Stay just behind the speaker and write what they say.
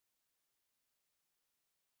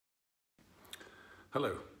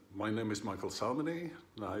Hello, my name is Michael Salmony,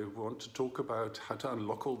 and I want to talk about how to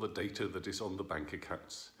unlock all the data that is on the bank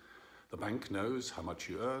accounts. The bank knows how much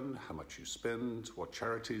you earn, how much you spend, what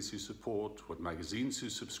charities you support, what magazines you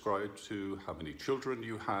subscribe to, how many children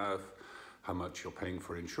you have, how much you're paying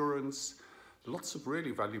for insurance. Lots of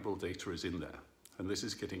really valuable data is in there. And this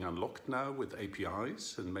is getting unlocked now with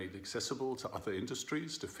APIs and made accessible to other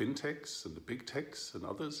industries, to fintechs and the big techs and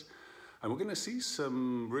others. And we're going to see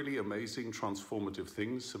some really amazing transformative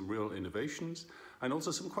things, some real innovations, and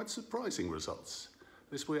also some quite surprising results.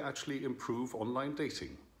 This will actually improve online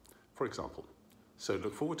dating, for example. So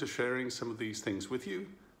look forward to sharing some of these things with you.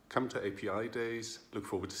 Come to API Days. Look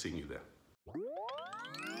forward to seeing you there.